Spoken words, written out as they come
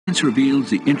Science reveals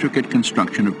the intricate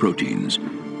construction of proteins.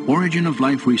 Origin of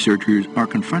life researchers are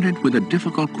confronted with a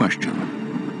difficult question.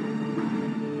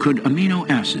 Could amino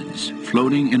acids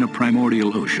floating in a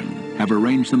primordial ocean have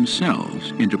arranged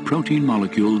themselves into protein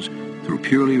molecules through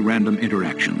purely random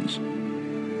interactions?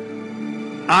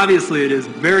 Obviously, it is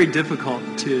very difficult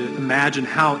to imagine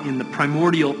how in the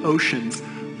primordial oceans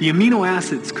the amino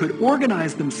acids could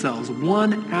organize themselves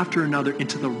one after another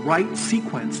into the right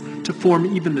sequence to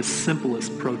form even the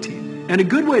simplest protein. And a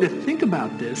good way to think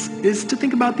about this is to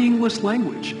think about the English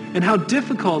language and how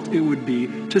difficult it would be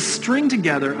to string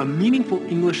together a meaningful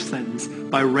English sentence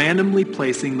by randomly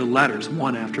placing the letters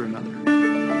one after another.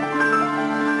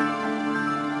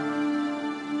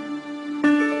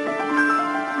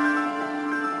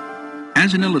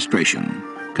 As an illustration,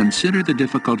 consider the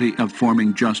difficulty of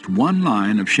forming just one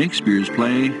line of Shakespeare's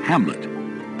play Hamlet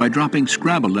by dropping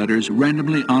Scrabble letters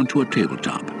randomly onto a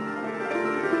tabletop.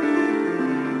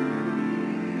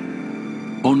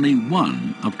 Only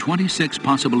one of 26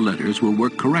 possible letters will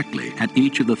work correctly at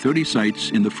each of the 30 sites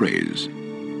in the phrase.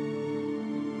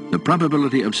 The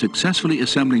probability of successfully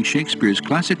assembling Shakespeare's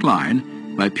classic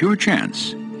line by pure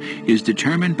chance is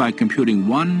determined by computing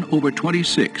 1 over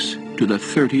 26 to the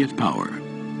 30th power.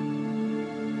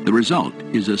 The result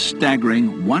is a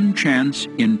staggering 1 chance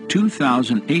in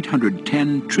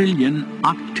 2,810 trillion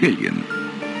octillion.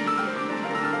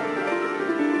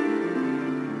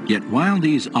 Yet while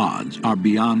these odds are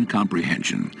beyond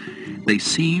comprehension, they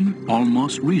seem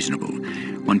almost reasonable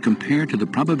when compared to the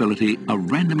probability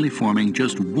of randomly forming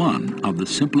just one of the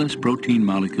simplest protein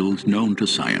molecules known to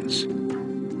science.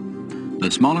 The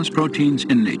smallest proteins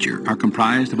in nature are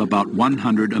comprised of about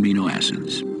 100 amino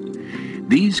acids.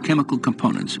 These chemical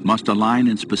components must align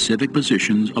in specific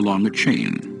positions along a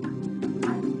chain.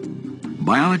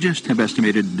 Biologists have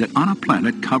estimated that on a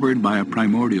planet covered by a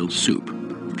primordial soup,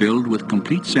 filled with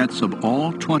complete sets of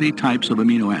all 20 types of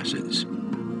amino acids,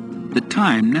 the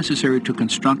time necessary to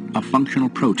construct a functional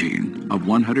protein of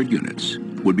 100 units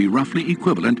would be roughly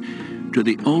equivalent to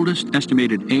the oldest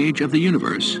estimated age of the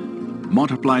universe,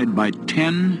 multiplied by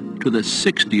 10 to the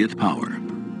 60th power.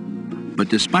 But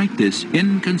despite this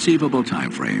inconceivable time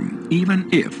frame, even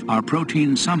if our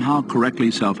protein somehow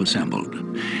correctly self-assembled,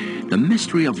 the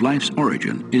mystery of life's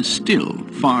origin is still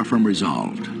far from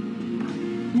resolved.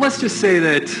 Let's just say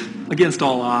that against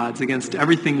all odds, against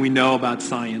everything we know about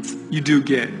science, you do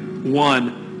get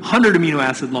one 100 amino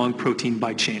acid long protein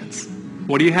by chance.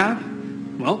 What do you have?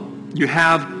 Well, you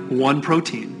have one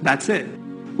protein. That's it.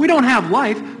 We don't have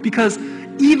life because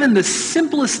even the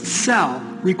simplest cell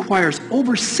requires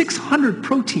over 600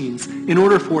 proteins in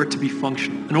order for it to be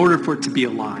functional, in order for it to be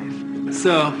alive.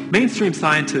 So mainstream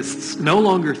scientists no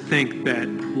longer think that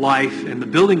life and the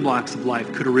building blocks of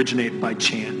life could originate by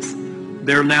chance.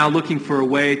 They're now looking for a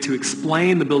way to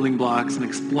explain the building blocks and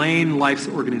explain life's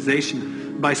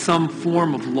organization by some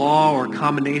form of law or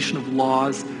combination of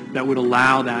laws that would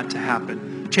allow that to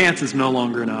happen. Chance is no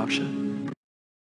longer an option.